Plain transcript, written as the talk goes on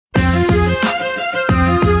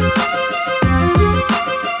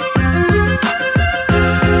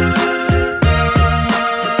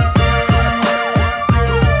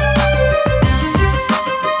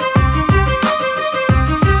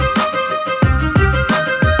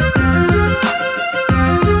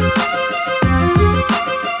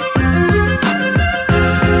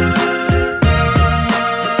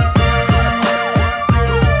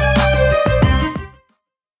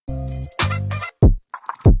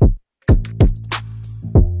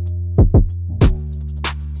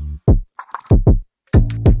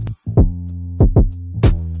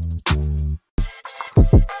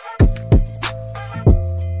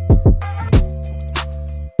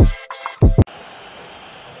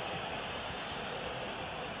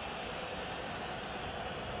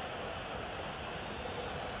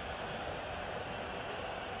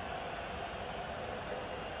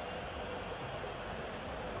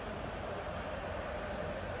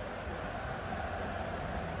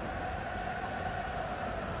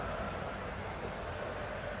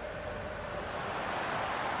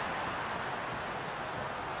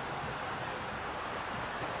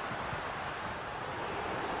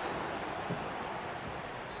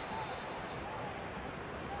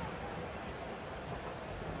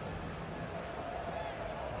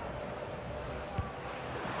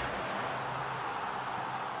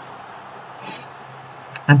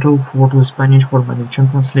and to for the Spanish for many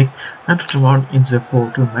Champions League, and to one in the for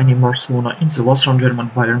to many Barcelona in the Western German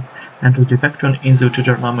Bayern, and to the Vecton in the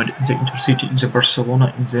tournament in the Intercity in the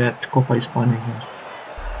Barcelona in the Copa Hispania.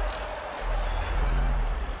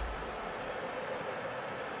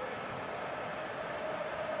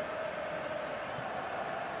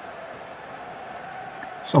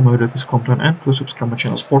 So my video has come to an end. Please subscribe my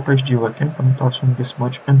channel Sport HD, like and comment also on this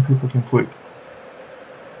match and feel free to play.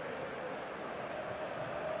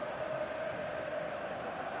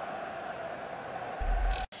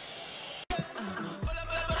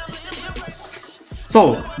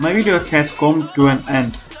 So, my video has come to an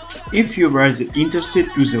end. If you were interested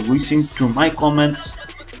to listen to my comments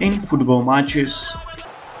in football matches,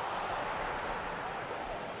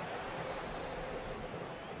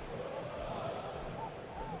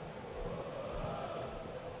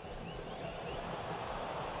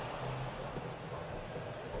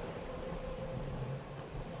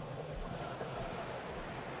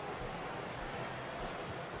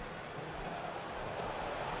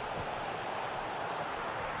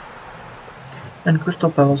 And Crystal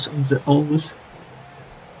Palace in the always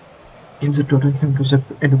in the Tottenham to the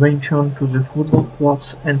adventure to the football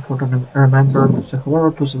quads and for the remember the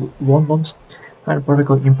horror to the Londons and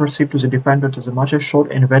particularly impressive to the defender to the matches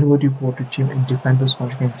short and valuable for the team and defenders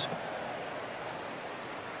match games.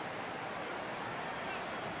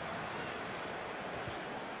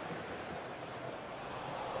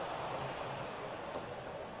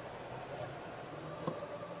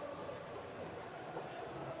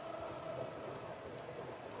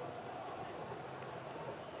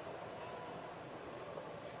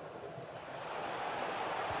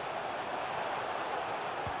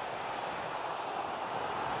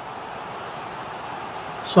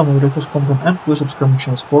 So my videos come to an end. Please subscribe to my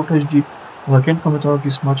channel Sport HD, like and comment on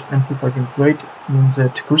this match and if I can play in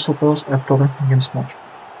that Crystal Palace at Tottenham games match.